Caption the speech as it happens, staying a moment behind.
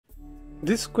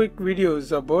This quick video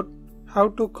is about how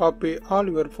to copy all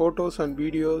your photos and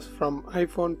videos from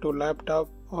iPhone to laptop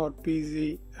or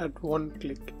PC at one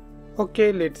click.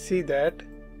 Okay, let's see that.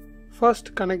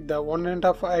 First, connect the one end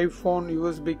of iPhone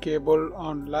USB cable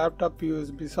on laptop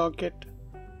USB socket.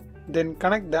 Then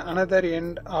connect the another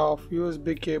end of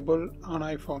USB cable on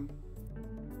iPhone.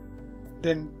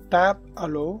 Then tap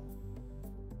Allow.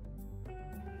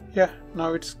 Yeah,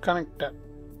 now it's connected.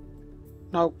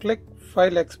 Now click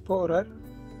File Explorer,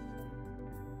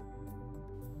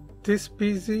 this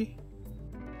PC,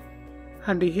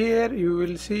 and here you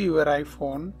will see your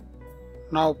iPhone.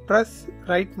 Now press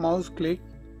right mouse click,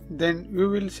 then you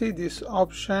will see this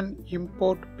option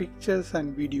Import Pictures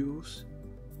and Videos.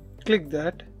 Click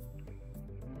that.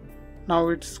 Now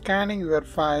it's scanning your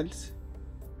files.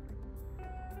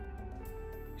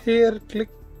 Here click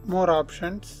More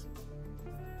Options.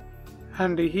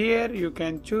 And here you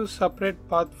can choose separate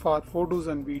path for photos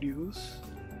and videos,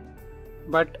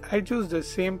 but I choose the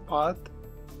same path.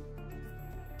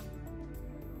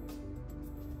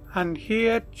 And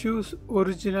here choose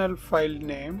original file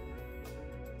name.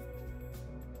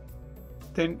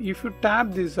 Then if you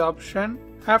tap this option,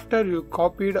 after you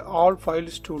copied all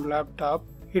files to laptop,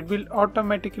 it will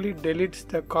automatically delete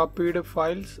the copied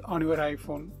files on your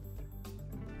iPhone.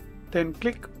 Then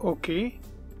click OK.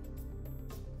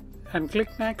 And click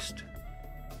Next,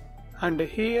 and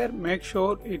here make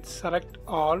sure it select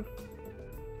all,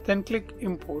 then click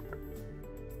Import.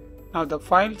 Now the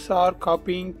files are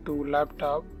copying to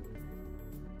laptop.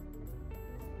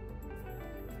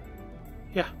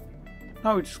 Yeah,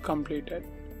 now it's completed.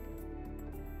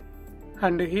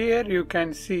 And here you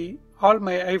can see all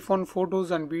my iPhone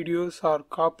photos and videos are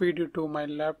copied to my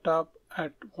laptop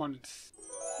at once.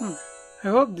 I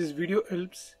hope this video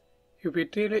helps. If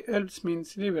it really helps,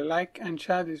 means leave a like and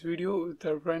share this video with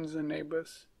your friends and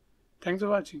neighbors. Thanks for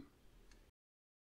watching.